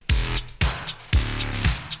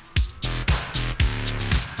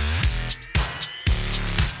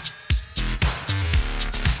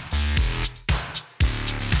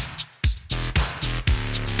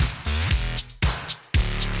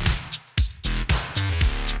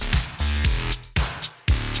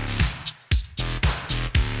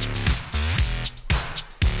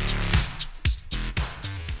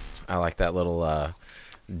I like that little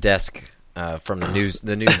desk from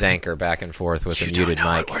the news anchor back and forth with a muted mic. You don't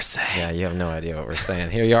know what we're saying. Yeah, you have no idea what we're saying.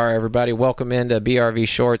 Here you are, everybody. Welcome into BRV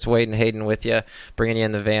Shorts. Wade and Hayden with you, bringing you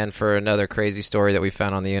in the van for another crazy story that we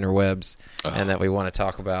found on the interwebs and that we want to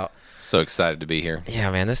talk about. So excited to be here. Yeah,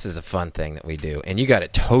 man, this is a fun thing that we do. And you got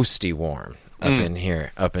it toasty warm up in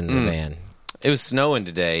here, up in the van. It was snowing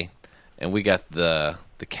today, and we got the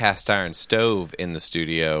cast iron stove in the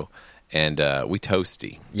studio, and we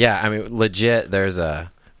toasty. Yeah, I mean, legit, there's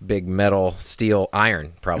a big metal, steel,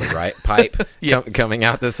 iron, probably, right? Pipe coming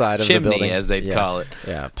out the side of the building. Chimney, as they'd call it.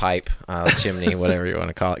 Yeah, pipe, chimney, whatever you want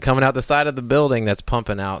to call it. Coming out the side of the building that's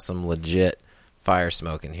pumping out some legit fire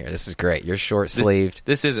smoke in here. This is great. You're short-sleeved.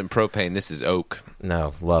 This isn't propane. This is oak.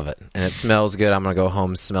 No, love it. And it smells good. I'm going to go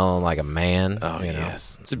home smelling like a man. Oh,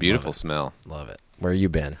 yes. It's a beautiful smell. Love it. Where you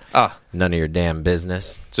been? None of your damn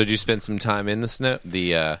business. So did you spend some time in the snow?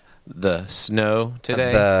 The snow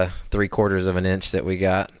today? The 3/4 of an inch that we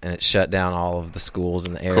got, and it shut down all of the schools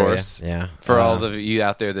in the area. Of course. Yeah. For all of you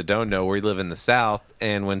out there that don't know, we live in the South,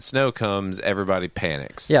 and when snow comes, everybody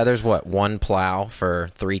panics. Yeah, there's one plow for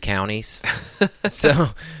 3 counties. So,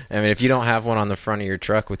 I mean, if you don't have one on the front of your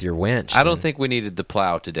truck with your winch. I don't think we needed the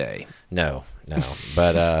plow today. No.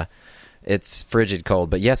 But it's frigid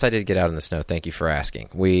cold. But yes, I did get out in the snow. Thank you for asking.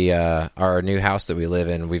 Our new house that we live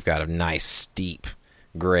in, we've got a nice steep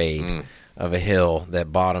grade of a hill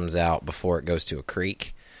that bottoms out before it goes to a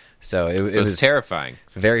creek. So it was terrifying.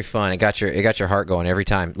 Very fun. It got your heart going every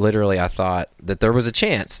time. Literally, I thought that there was a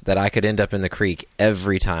chance that I could end up in the creek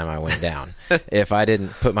every time I went down if I didn't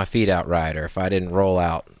put my feet out right or if I didn't roll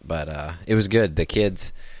out. But it was good. The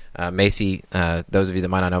kids, Macy, those of you that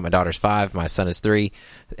might not know, my daughter's 5, my son is 3,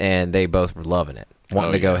 and they both were loving it,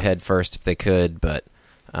 wanting to go head first if they could, but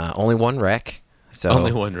only one wreck. So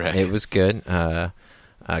only one wreck. It was good.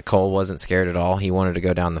 Cole wasn't scared at all. He wanted to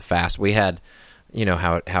go down the fast. We had, you know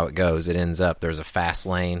how it goes. It ends up there's a fast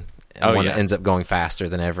lane, that ends up going faster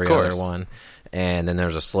than every other one, and then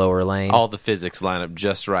there's a slower lane. All the physics line up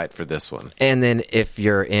just right for this one. And then if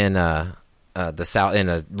you're in the south in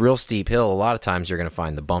a real steep hill, a lot of times you're going to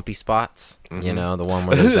find the bumpy spots. Mm-hmm. You know, the one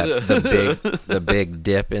where there's the big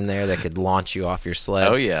dip in there that could launch you off your sled.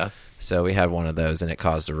 Oh yeah. So we had one of those, and it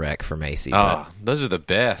caused a wreck for Macy. Those are the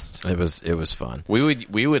best. It was fun.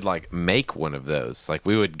 We would like make one of those. Like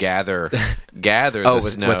we would gather the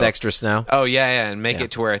snow with extra snow. Oh yeah, and make it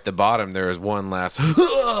to where at the bottom there was one last,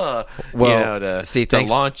 to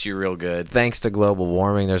launch you real good. Thanks to global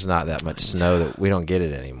warming, there's not that much snow that we don't get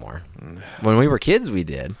it anymore. When we were kids, we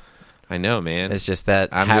did. I know, man. It's just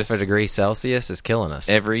that half a degree Celsius is killing us.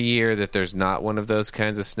 Every year that there's not one of those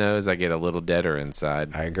kinds of snows, I get a little deader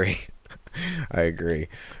inside. I agree.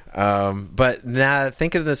 But now,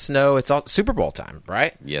 think of the snow. It's all Super Bowl time,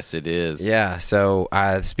 right? Yes, it is. Yeah. So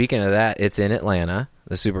speaking of that, it's in Atlanta,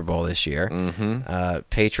 the Super Bowl this year. Mm-hmm.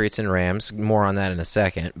 Patriots and Rams. More on that in a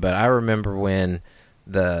second. But I remember when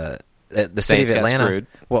the city of Atlanta.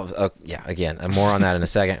 Well, again, more on that in a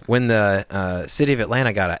second. When the city of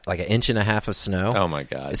Atlanta got like an inch and a half of snow. Oh my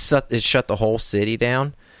God! It shut the whole city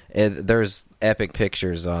down. There's epic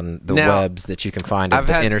pictures on the webs that you can find of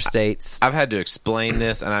the interstates. I've had to explain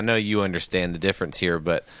this, and I know you understand the difference here,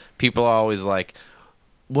 but people are always like,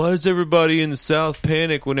 why does everybody in the South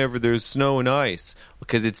panic whenever there's snow and ice?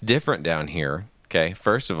 Because it's different down here, okay?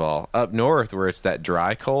 First of all, up north where it's that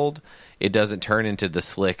dry cold, it doesn't turn into the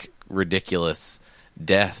slick, ridiculous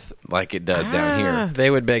death like it does down here. They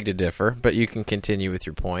would beg to differ, but you can continue with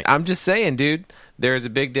your point. I'm just saying, dude, there's a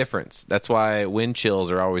big difference. That's why wind chills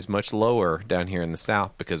are always much lower down here in the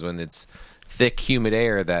South, because when it's thick, humid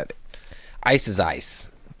air, that ice is ice.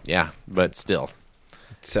 Yeah, but still.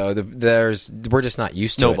 So we're just not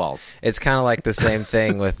used to it. Snowballs. It's kind of like the same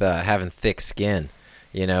thing with having thick skin.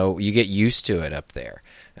 You know, you get used to it up there.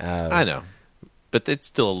 I know. But it's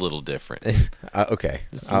still a little different. Okay.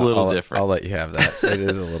 It's a little different. I'll let you have that. It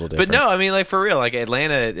is a little different. But no, I mean, like, for real, like,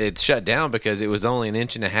 Atlanta, it shut down because it was only an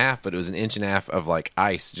inch and a half, but it was an inch and a half of, like,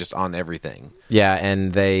 ice just on everything. Yeah,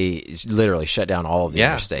 and they literally shut down all of the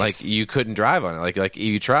interstates. Like, you couldn't drive on it. Like,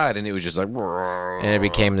 you tried, and it was just like... And it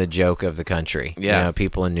became the joke of the country. Yeah. You know,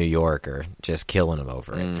 people in New York are just killing them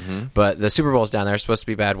over it. Mm-hmm. But the Super Bowl's down there. It's supposed to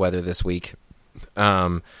be bad weather this week.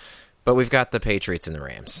 But we've got the Patriots and the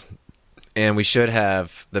Rams. And we should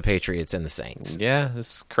have the Patriots and the Saints. Yeah,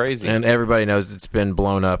 it's crazy. And everybody knows it's been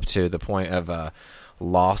blown up to the point of a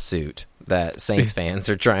lawsuit that Saints fans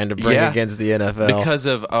are trying to bring against the NFL. Because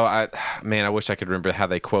of, I wish I could remember how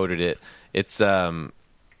they quoted it. It's, oh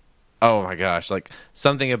my gosh, like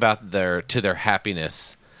something about their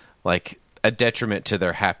happiness. Like, a detriment to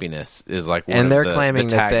their happiness is like one and of they're the, claiming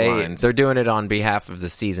the that taglines. they're doing it on behalf of the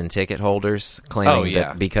season ticket holders, claiming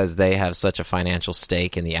that because they have such a financial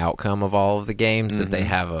stake in the outcome of all of the games that they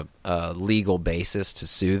have a legal basis to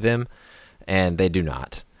sue them, and they do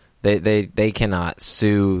not. They cannot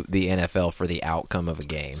sue the NFL for the outcome of a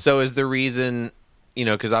game. So is the reason,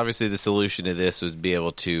 because obviously the solution to this would be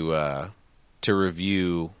able to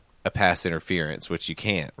review a pass interference, which you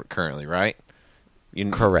can't currently, right?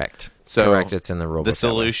 Correct. So correct. It's in the rule book. The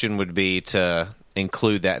solution would be to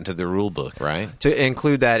include that into the rule book, right? To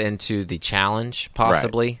include that into the challenge,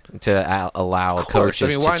 possibly, to allow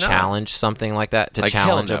coaches to challenge something like that, to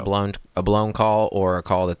challenge a blown call or a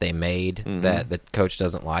call that they made that the coach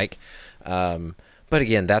doesn't like. But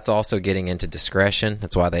again, that's also getting into discretion.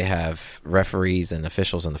 That's why they have referees and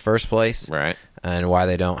officials in the first place, right? And why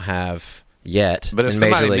they don't have yet. But if in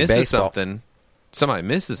somebody Major League misses Baseball, something. Somebody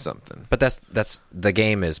misses something. But that's the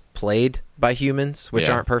game is played by humans, which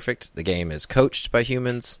aren't perfect. The game is coached by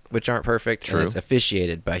humans, which aren't perfect. True. And it's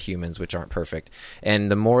officiated by humans, which aren't perfect.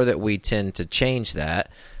 And the more that we tend to change that,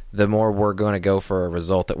 the more we're going to go for a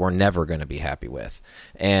result that we're never going to be happy with.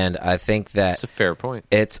 And I think that's a fair point.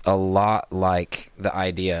 It's a lot like the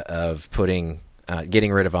idea of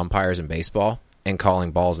getting rid of umpires in baseball and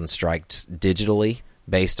calling balls and strikes digitally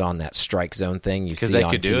based on that strike zone thing you see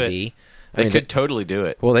on TV. They could totally do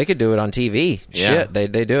it. Well, they could do it on TV. Yeah. Shit, they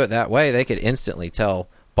do it that way. They could instantly tell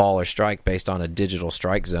ball or strike based on a digital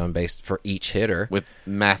strike zone based for each hitter. With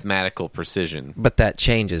mathematical precision. But that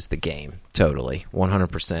changes the game totally,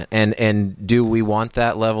 100%. And do we want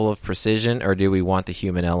that level of precision or do we want the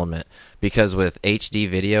human element? Because with HD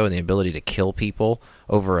video and the ability to kill people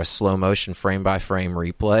over a slow motion frame-by-frame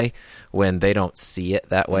replay when they don't see it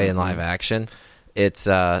that way in live action, it's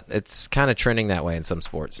kind of trending that way in some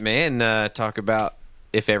sports. Man, talk about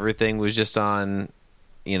if everything was just on,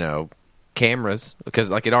 cameras, because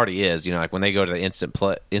like it already is. Like when they go to the instant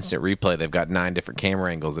replay, they've got 9 different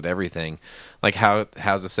camera angles at everything. Like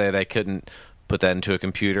how's to say they couldn't put that into a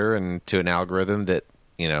computer and to an algorithm that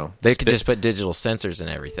they could just put digital sensors in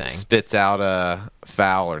everything, spits out a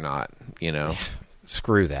foul or not.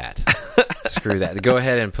 Screw that. Screw that. Go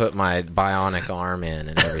ahead and put my bionic arm in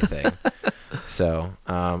and everything. So,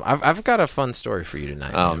 I've got a fun story for you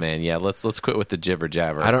tonight. Oh man, yeah. Let's quit with the jibber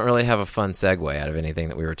jabber. I don't really have a fun segue out of anything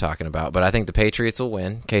that we were talking about, but I think the Patriots will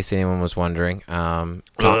win. In case anyone was wondering, Tom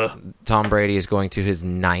Brady is going to his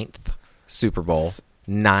 9th Super Bowl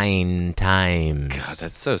 9 times. God,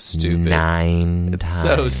 that's so stupid. 9 it's times.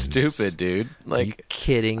 So stupid, dude. Like, you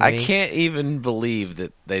kidding me? I can't even believe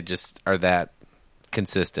that they just are that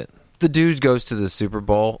consistent. The dude goes to the Super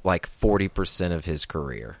Bowl like 40% of his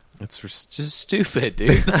career. It's just stupid,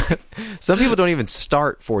 dude. Some people don't even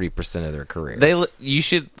start 40% of their career. You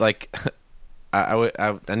should like.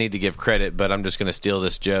 I need to give credit, but I'm just going to steal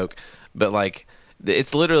this joke. But like,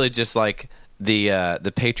 it's literally just like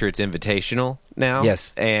the Patriots Invitational now.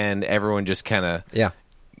 Yes, and everyone just kind of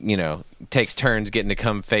takes turns getting to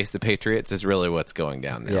come face the Patriots is really what's going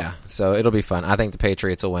down there. Yeah, so it'll be fun. I think the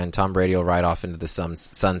Patriots will win. Tom Brady will ride off into the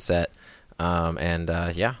sunset. I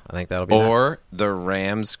think that'll be or the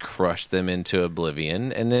Rams crush them into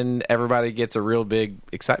oblivion, and then everybody gets a real big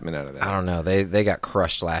excitement out of that. I don't know. They got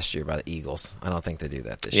crushed last year by the Eagles. I don't think they do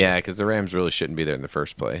that this year. Yeah, because the Rams really shouldn't be there in the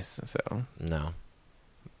first place. So no.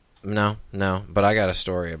 But I got a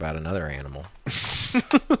story about another animal.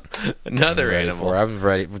 Another animal. I'm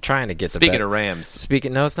ready. We're trying to get. Speaking of Rams.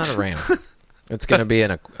 No, it's not a ram. It's going to be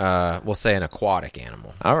we'll say an aquatic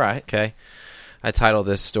animal. All right. Okay. I titled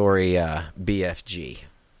this story BFG.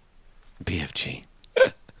 BFG.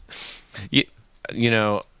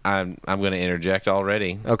 I'm going to interject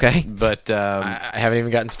already. Okay. But I haven't even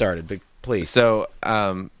gotten started, but please. So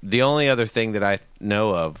the only other thing that I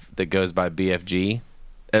know of that goes by BFG,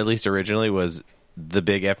 at least originally, was the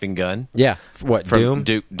big effing gun. Yeah. What, from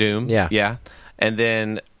Doom? Doom. Yeah. Yeah. And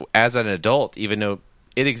then as an adult, even though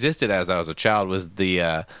it existed as I was a child, was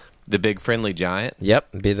the big friendly giant.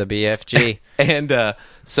 Yep, be the BFG. And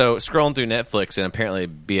so scrolling through Netflix, and apparently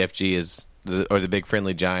BFG the big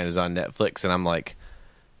friendly giant is on Netflix, and I'm like,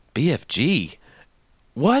 BFG?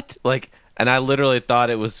 What? Like, and I literally thought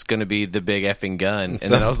it was going to be the big effing gun, and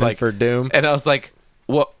then I was like, for Doom, and I was like,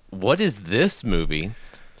 what is this movie?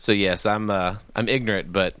 So yes, I'm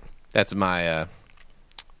ignorant, but that's my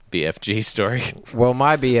BFG story. Well,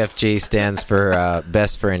 my BFG stands for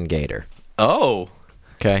best friend Gator. Oh,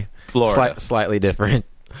 okay. Florida. Slightly different.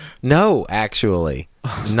 No, actually.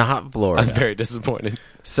 Not Florida. I'm very disappointed.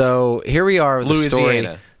 So here we are with the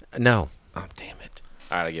Louisiana. Story. No. Oh, damn it.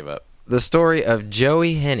 All right, I give up. The story of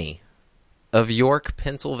Joey Henney of York,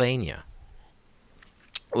 Pennsylvania.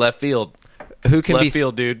 Left field. who can Left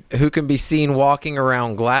field, dude. who can be seen walking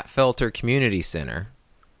around Glatfelter Community Center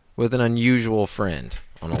with an unusual friend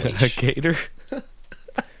on a leash. A gator?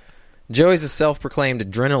 Joey's a self-proclaimed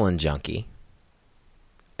adrenaline junkie,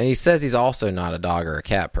 and he says he's also not a dog or a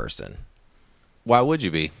cat person. Why would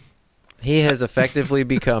you be? He has effectively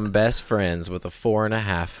become best friends with a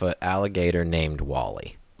 4.5-foot alligator named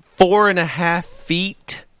Wally. 4.5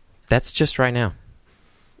 feet? That's just right now.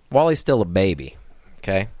 Wally's still a baby,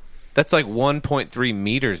 okay? That's like 1.3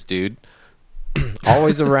 meters, dude.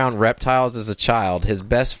 Always around reptiles as a child, his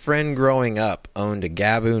best friend growing up owned a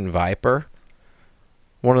gaboon viper,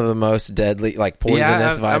 one of the most deadly, like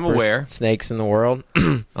poisonous I'm aware. snakes in the world.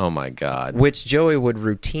 Oh my God. Which Joey would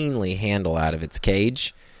routinely handle out of its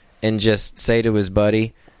cage and just say to his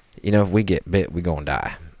buddy, you know, if we get bit, we're going to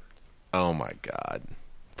die. Oh my God.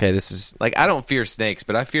 Okay, this is, Like, I don't fear snakes,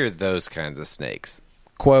 but I fear those kinds of snakes.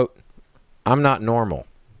 quote, I'm not normal,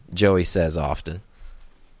 Joey says often.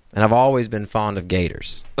 And I've always been fond of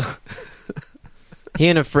gators. He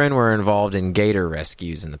and a friend were involved in gator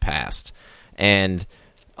rescues in the past. And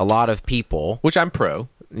a lot of people... Which I'm pro.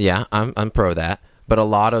 Yeah, I'm pro that. But a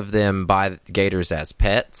lot of them buy gators as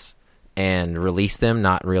pets and release them,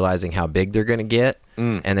 not realizing how big they're going to get.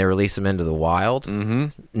 And they release them into the wild.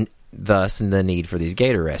 Mm-hmm. Thus, the need for these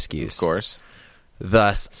gator rescues. Of course.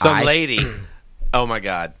 Thus, Some lady... Oh my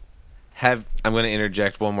God. I'm going to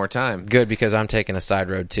interject one more time. Good, because I'm taking a side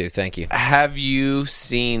road too. Thank you. Have you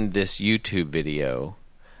seen this YouTube video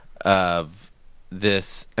of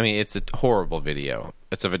this? I mean, it's a horrible video.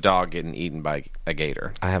 It's of a dog getting eaten by a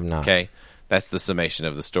gator. I have not. Okay, that's the summation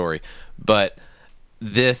of the story. But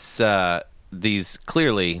these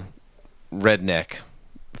clearly redneck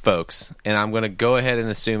folks, and I'm going to go ahead and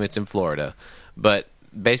assume it's in Florida, but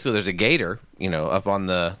basically there's a gator, up on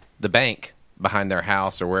the bank behind their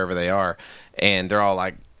house or wherever they are, and they're all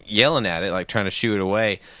like yelling at it, like trying to shoo it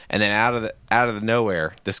away. And then out of the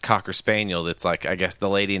nowhere, this cocker spaniel that's like, I guess the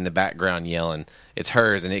lady in the background yelling, it's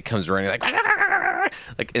hers, and it comes running like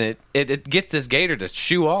and it gets this gator to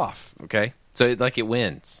shoo off. Okay, so it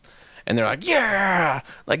wins, and they're like, yeah,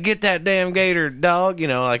 like get that damn gator, dog,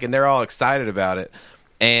 and they're all excited about it.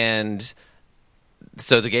 And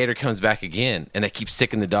so the gator comes back again, and they keep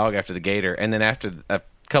sicking the dog after the gator, and then after a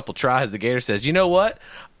couple tries, the gator says, you know what,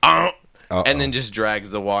 and then just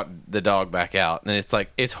drags the dog back out. And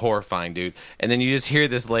it's horrifying, dude. And then you just hear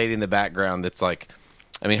this lady in the background that's like,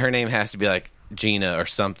 I mean, her name has to be like Gina or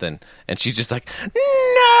something, and she's just like, no.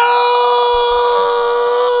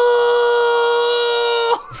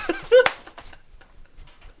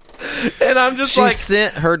 And I'm just she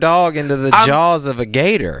sent her dog into the jaws of a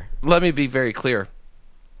gator. Let me be very clear.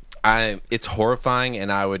 It's horrifying,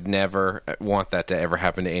 and I would never want that to ever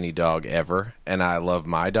happen to any dog ever. And I love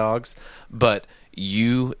my dogs, but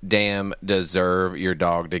you damn deserve your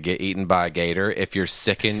dog to get eaten by a gator if you're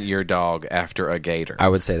sicking your dog after a gator. I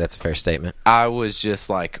would say that's a fair statement. I was just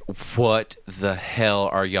like, what the hell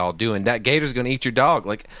are y'all doing? That gator's going to eat your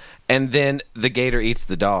dog. And then the gator eats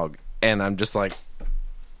the dog. And I'm just like...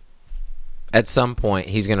 At some point,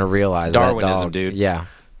 he's going to realize Darwinism, that dog, dude. Yeah.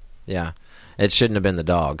 It shouldn't have been the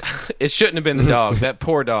dog. It shouldn't have been the dog. That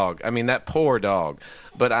poor dog. I mean, that poor dog.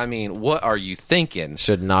 But, I mean, what are you thinking?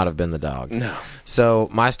 Should not have been the dog. No. So,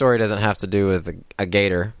 my story doesn't have to do with a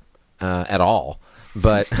gator at all.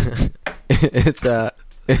 But it's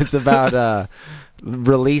about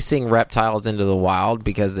releasing reptiles into the wild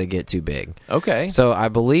because they get too big. Okay. So, I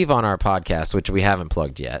believe on our podcast, which we haven't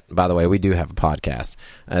plugged yet. By the way, we do have a podcast.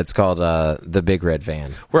 It's called The Big Red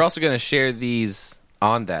Van. We're also going to share these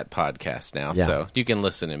on that podcast now, Yeah. so you can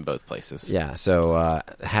listen in both places. Yeah, so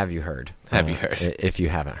have you heard? Have you heard? If you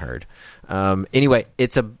haven't heard. Anyway,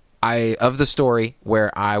 it's of the story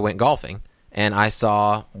where I went golfing and I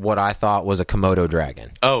saw what I thought was a Komodo dragon.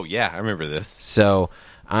 Oh, yeah, I remember this. So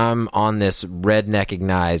I'm on this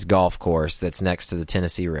redneckized golf course that's next to the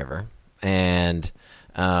Tennessee River, and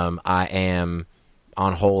I am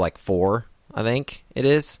on hole 4, I think it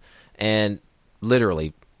is, and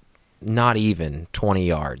literally not even 20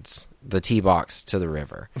 yards, the tee box to the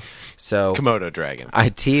river. So Komodo dragon. I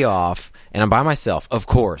tee off, and I'm by myself. Of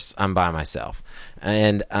course, I'm by myself.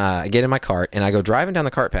 And I get in my cart, and I go driving down the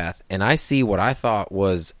cart path, and I see what I thought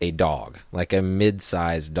was a dog, like a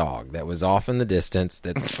mid-sized dog that was off in the distance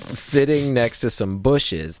that's sitting next to some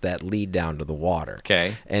bushes that lead down to the water.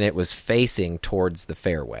 Okay. And it was facing towards the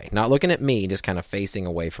fairway. Not looking at me, just kind of facing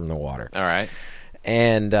away from the water. All right.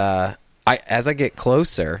 And as I get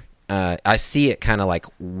closer... I see it kind of like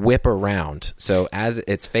whip around. So as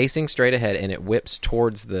it's facing straight ahead and it whips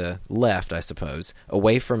towards the left, I suppose,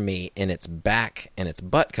 away from me, and its back and its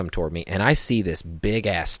butt come toward me, and I see this big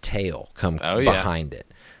ass tail come behind it.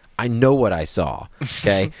 I know what I saw.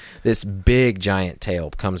 Okay, this big giant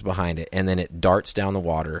tail comes behind it, and then it darts down the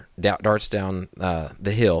water, darts down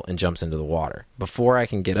the hill, and jumps into the water. Before I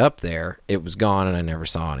can get up there, it was gone, and I never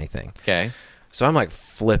saw anything. Okay, so I'm like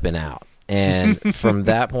flipping out, and from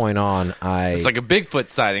that point on, it's like a Bigfoot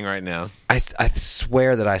sighting right now. I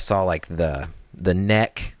swear that I saw like the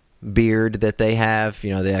neck beard that they have,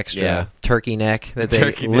 the extra turkey neck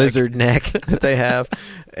that lizard neck that they have,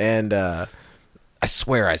 and I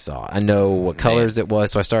swear I saw it. I know what colors it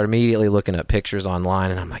was, so I started immediately looking up pictures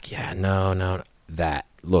online, and I'm like, yeah, no, that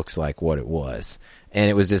looks like what it was. And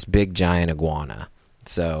it was this big, giant iguana.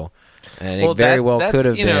 So, and it very well could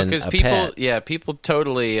have been a pet. Yeah, people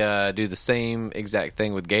totally do the same exact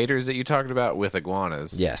thing with gators that you talked about with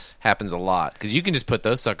iguanas. Yes. Happens a lot. Because you can just put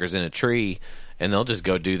those suckers in a tree, and they'll just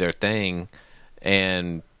go do their thing,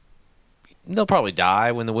 and they'll probably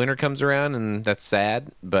die when the winter comes around, and that's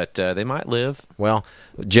sad, but they might live. Well,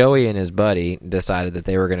 Joey and his buddy decided that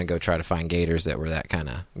they were going to go try to find gators that were that kind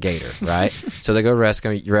of gator, right? So they go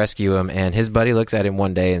rescue him, and his buddy looks at him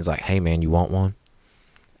one day and is like, hey, man, you want one?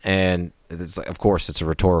 And it's like, of course, it's a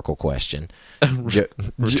rhetorical question.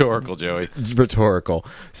 Rhetorical, Joey. Rhetorical.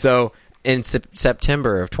 So in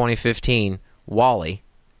September of 2015, Wally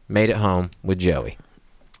made it home with Joey.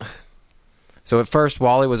 So at first,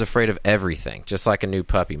 Wally was afraid of everything, just like a new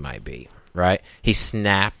puppy might be, right? He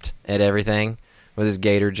snapped at everything with his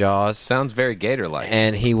gator jaws. Sounds very gator-like.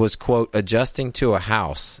 And he was, quote, adjusting to a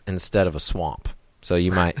house instead of a swamp. So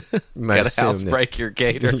you might gotta house break your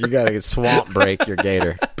gator. You got to swamp break your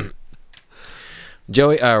gator.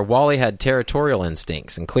 Wally had territorial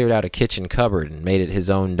instincts and cleared out a kitchen cupboard and made it his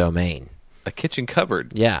own domain. A kitchen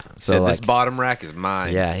cupboard. Yeah. So this bottom rack is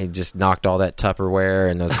mine. Yeah, he just knocked all that Tupperware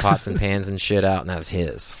and those pots and pans and shit out, and that was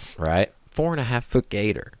his, right? 4.5-foot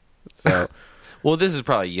gator. So, well, this is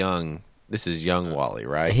probably young. This is young Wally,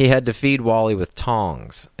 right? He had to feed Wally with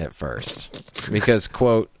tongs at first because,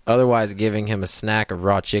 quote, otherwise giving him a snack of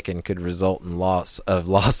raw chicken could result in loss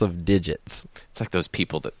of digits. It's like those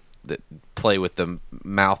people that play with the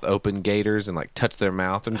mouth open gators and like touch their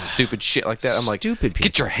mouth and stupid shit like that. I'm like, stupid people.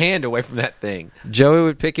 Get your hand away from that thing. Joey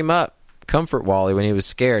would pick him up, comfort Wally when he was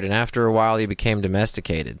scared, and after a while he became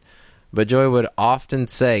domesticated. But Joey would often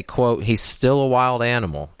say, quote, he's still a wild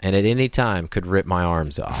animal and at any time could rip my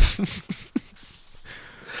arms off.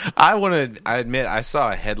 I admit I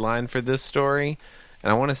saw a headline for this story,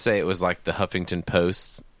 and I want to say it was like the Huffington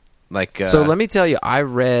Post. So let me tell you, I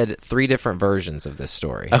read 3 different versions of this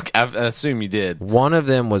story. Okay, I assume you did. One of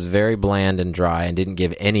them was very bland and dry and didn't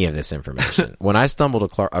give any of this information. When I stumbled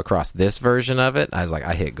across this version of it, I was like,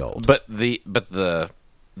 I hit gold. But the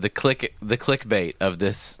clickbait of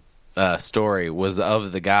this story was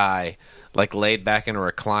of the guy like laid back in a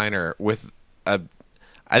recliner with a.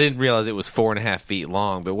 I didn't realize it was 4.5 feet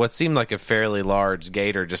long, but what seemed like a fairly large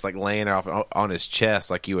gator just like laying off on his chest,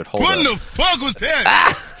 like you would hold. What the fuck was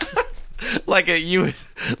that?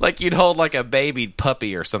 You'd hold like a baby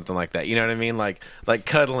puppy or something like that. You know what I mean? Like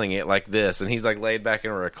cuddling it like this, and he's like laid back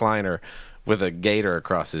in a recliner with a gator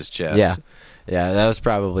across his chest. Yeah, that was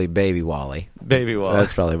probably Baby Wally. Baby Wally.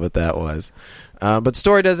 That's probably what that was. But the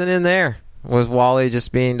story doesn't end there with Wally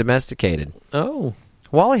just being domesticated. Oh.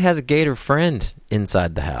 Wally has a gator friend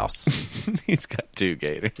inside the house. He's got 2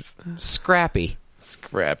 gators. Scrappy. A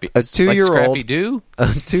 2-year-old. Like Scrappy Doo? A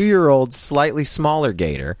 2-year-old, slightly smaller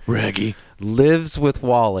gator. Raggy. Lives with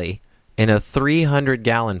Wally in a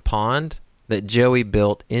 300-gallon pond that Joey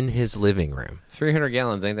built in his living room. 300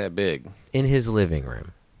 gallons ain't that big. In his living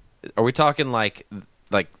room. Are we talking like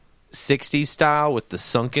 60s style with the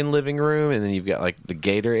sunken living room, and then you've got like the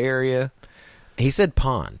gator area? He said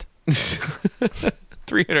pond.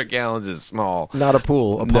 300 gallons is small. Not a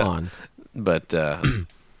pool, a pond. But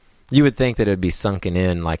you would think that it would be sunken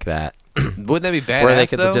in like that. Wouldn't that be badass, where they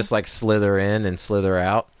could though? just like slither in and slither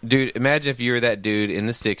out? Dude, imagine if you were that dude in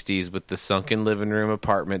the 60s with the sunken living room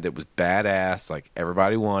apartment that was badass, like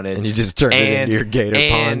everybody wanted. And you just turned it into your gator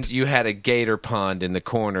pond. And you had a gator pond in the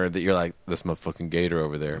corner that you're like, this motherfucking gator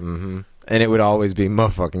over there. Mm-hmm. And it would always be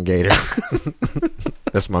motherfucking gator.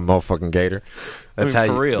 That's my motherfucking gator. That's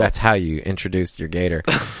real. That's how you introduced your gator.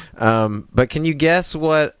 But can you guess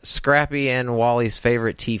what Scrappy and Wally's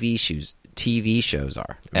favorite TV shows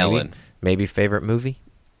are? Ellen. Maybe favorite movie?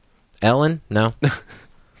 Ellen? No.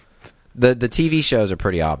 The TV shows are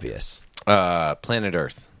pretty obvious. Planet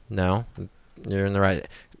Earth. No. You're in the right.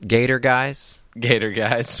 Gator Guys. Gator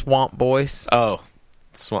Guys. Swamp Boys. Oh.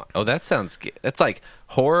 Oh, that sounds. That's like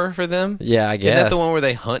horror for them. Yeah, I guess. Isn't that the one where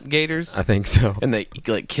they hunt gators? I think so. And they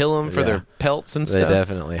like kill them for their pelts and They stuff.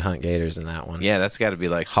 definitely hunt gators in that one. Yeah, that's got to be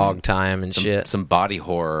like Hog time and shit. Some body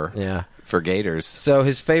horror. Yeah. For gators. So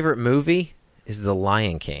his favorite movie is The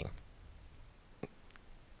Lion King.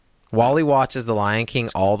 Wally watches The Lion King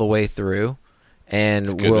all the way through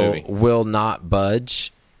and will not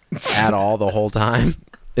budge at all the whole time,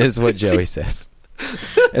 is what Joey says.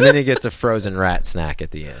 And then he gets a frozen rat snack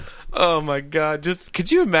at the end. Oh my god! Just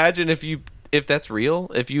could you imagine if that's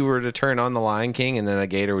real? If you were to turn on The Lion King and then a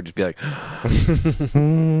gator would just be like,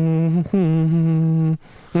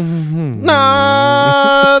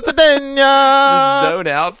 "No, today, just zone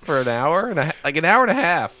out for an hour and an hour and a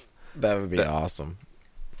half." That would be awesome.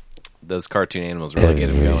 Those cartoon animals really get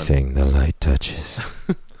him going. Everything the light touches.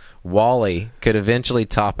 Wally could eventually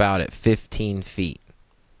top out at 15 feet.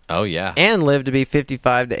 Oh, yeah. And live to be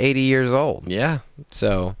 55 to 80 years old. Yeah.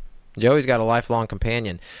 So, Joey's got a lifelong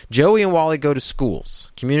companion. Joey and Wally go to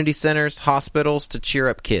schools, community centers, hospitals to cheer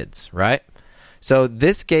up kids, right? So,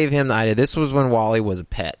 this gave him the idea. This was when Wally was a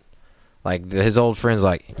pet. Like, his old friend's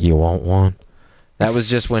like, "You want one?" That was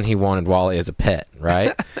just when he wanted Wally as a pet,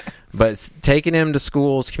 right? But taking him to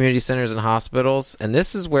schools, community centers, and hospitals, and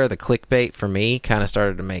this is where the clickbait for me kind of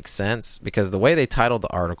started to make sense, because the way they titled the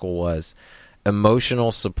article was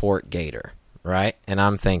Emotional Support Gator, right? And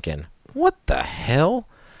I'm thinking, what the hell?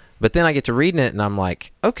 But then I get to reading it, and I'm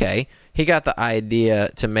like, okay, he got the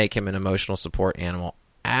idea to make him an emotional support animal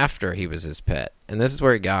after he was his pet. And this is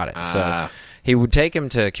where he got it. So he would take him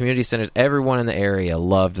to community centers. Everyone in the area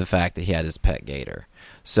loved the fact that he had his pet gator.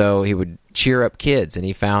 So he would cheer up kids, and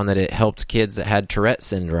he found that it helped kids that had Tourette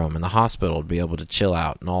syndrome in the hospital to be able to chill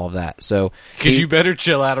out and all of that. So because you better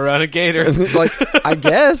chill out around a gator. Like, I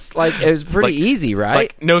guess, like, it was pretty easy, right?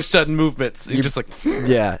 Like, no sudden movements. You're just like...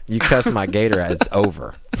 Yeah, you cuss my gator out, it's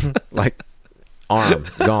over. Like, arm,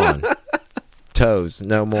 gone. Toes,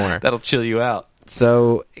 no more. That'll chill you out.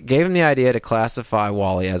 So, it gave him the idea to classify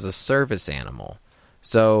Wally as a service animal.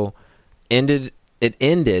 So, it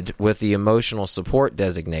ended with the emotional support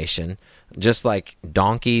designation, just like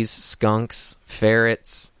donkeys, skunks,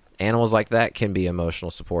 ferrets, animals like that can be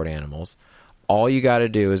emotional support animals. All you got to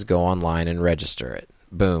do is go online and register it.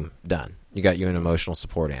 Boom, done. You got you an emotional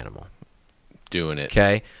support animal. Doing it.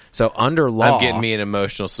 Okay? So under law... I'm getting me an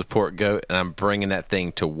emotional support goat, and I'm bringing that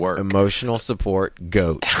thing to work. Emotional support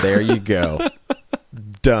goat. There you go.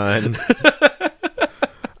 Done.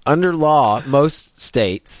 Under law, most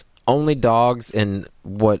states... only dogs and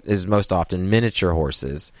what is most often miniature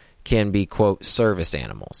horses can be, quote, service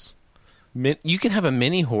animals. You can have a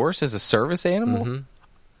mini horse as a service animal?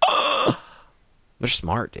 Mm-hmm. They're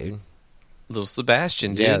smart, dude. Little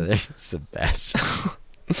Sebastian, dude. Yeah, they're Sebastian.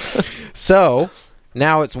 So,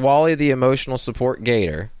 now it's Wally the emotional support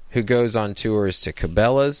gator who goes on tours to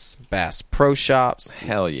Cabela's, Bass Pro Shops,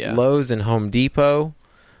 hell yeah, Lowe's, and Home Depot.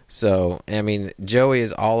 So, I mean, Joey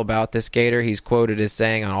is all about this gator. He's quoted as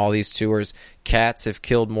saying on all these tours, cats have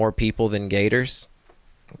killed more people than gators.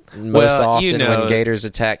 Most often when gators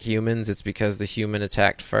attack humans, it's because the human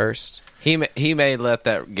attacked first. He may let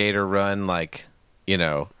that gator run, like, you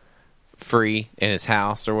know, free in his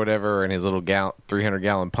house or whatever, in his little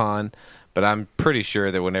 300-gallon pond. But I'm pretty sure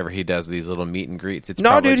that whenever he does these little meet and greets, it's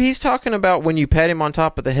dude, he's talking about when you pet him on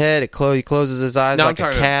top of the head, he closes his eyes like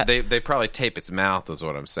a cat. They probably tape its mouth, is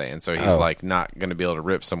what I'm saying. So he's like not going to be able to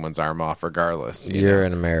rip someone's arm off regardless. You're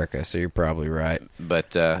in America, so you're probably right.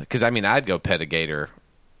 But because I mean, I'd go pet a gator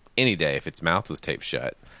any day if its mouth was taped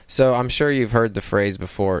shut. So I'm sure you've heard the phrase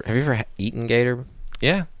before. Have you ever eaten gator?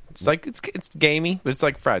 Yeah. It's like it's gamey, but it's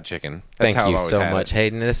like fried chicken. That's Thank you so much,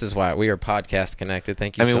 Hayden. This is why we are podcast connected.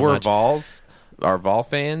 Thank you so much. I mean, we're Vols, our Vol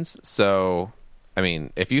fans, so I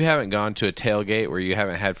mean, if you haven't gone to a tailgate where you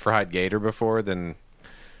haven't had fried gator before, then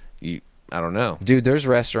I don't know. Dude, there's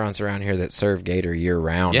restaurants around here that serve gator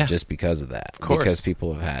year-round just because of that. Of course. Because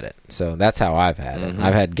people have had it. So that's how I've had it.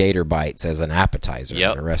 I've had gator bites as an appetizer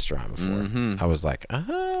at a restaurant before. Mm-hmm. I was like,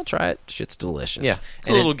 I'll try it. Shit's delicious. Yeah, it's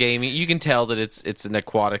a little gamey. You can tell that it's an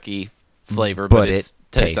aquatic-y flavor, but it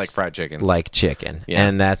tastes like fried chicken. Like chicken. Yeah.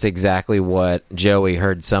 And that's exactly what Joey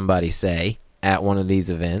heard somebody say at one of these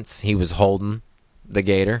events. He was holding the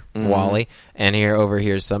gator, Wally, and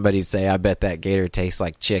overhears somebody say, I bet that gator tastes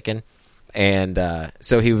like chicken. And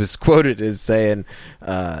so he was quoted as saying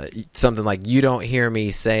something like, you don't hear me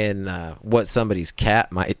saying what somebody's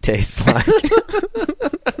cat might taste like.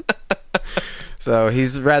 So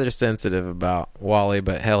he's rather sensitive about Wally,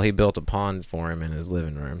 but hell, he built a pond for him in his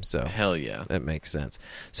living room. So hell yeah, that makes sense.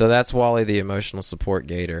 So that's Wally the emotional support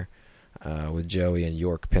gator with Joey in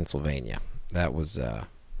York, Pennsylvania. That was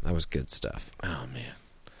good stuff. Oh man.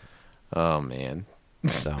 Oh, man.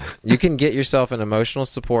 So you can get yourself an emotional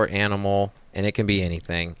support animal, and it can be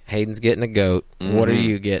anything. Hayden's getting a goat. Mm-hmm. What are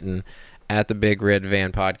you getting? At the Big Red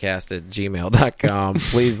Van Podcast at gmail.com.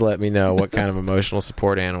 Please let me know what kind of emotional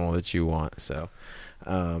support animal that you want. So,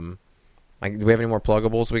 do we have any more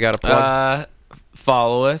pluggables we got to plug?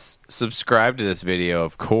 Follow us. Subscribe to this video,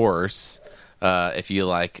 of course. If you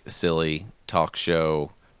like silly talk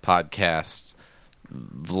show, podcast,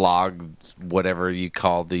 vlog, whatever you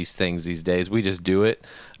call these things these days. We just do it.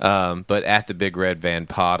 But at the Big Red Van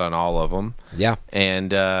Pod on all of them. Yeah.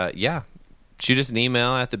 And, shoot us an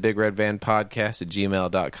email at the Big Red Van Podcast at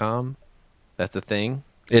gmail.com. That's a thing.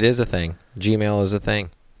 It is a thing. Gmail is a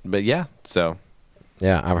thing. But yeah, so.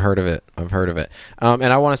 Yeah, I've heard of it. And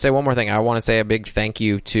I want to say one more thing. I want to say a big thank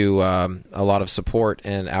you to a lot of support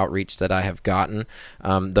and outreach that I have gotten.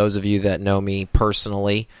 Those of you that know me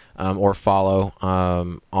personally or follow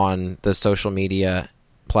on the social media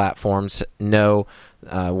platforms know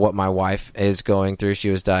what my wife is going through. She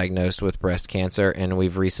was diagnosed with breast cancer, and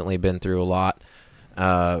we've recently been through a lot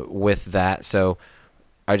with that. So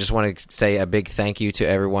I just want to say a big thank you to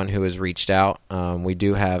everyone who has reached out. We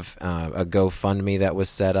do have a GoFundMe that was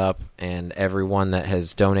set up, and everyone that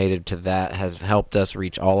has donated to that has helped us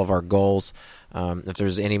reach all of our goals. If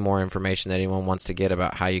there's any more information that anyone wants to get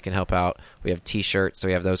about how you can help out, we have T-shirts, so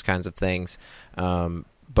we have those kinds of things.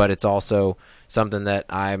 But it's also something that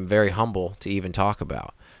I'm very humble to even talk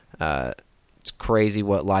about. It's crazy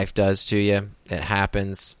what life does to you. It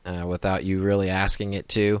happens without you really asking it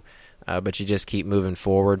to. But you just keep moving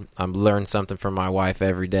forward. I'm learning something from my wife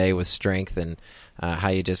every day with strength and how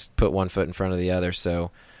you just put one foot in front of the other.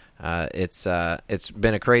 So it's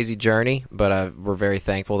been a crazy journey, but we're very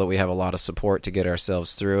thankful that we have a lot of support to get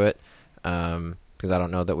ourselves through it, because I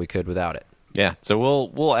don't know that we could without it. Yeah, so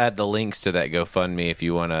we'll add the links to that GoFundMe if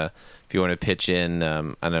you wanna pitch in.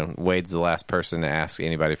 I know Wade's the last person to ask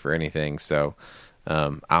anybody for anything, so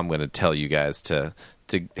I'm gonna tell you guys to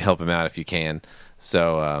help him out if you can.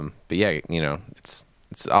 So, but yeah, it's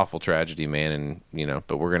an awful tragedy, man, and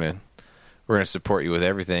but we're gonna support you with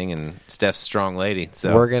everything. And Steph's a strong lady,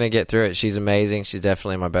 so we're gonna get through it. She's amazing. She's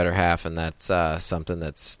definitely my better half, and that's something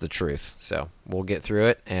that's the truth. So we'll get through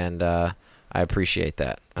it, and I appreciate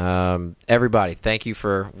that. Everybody, thank you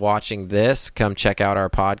for watching this. Come check out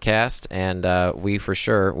our podcast, and we for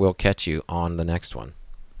sure will catch you on the next one.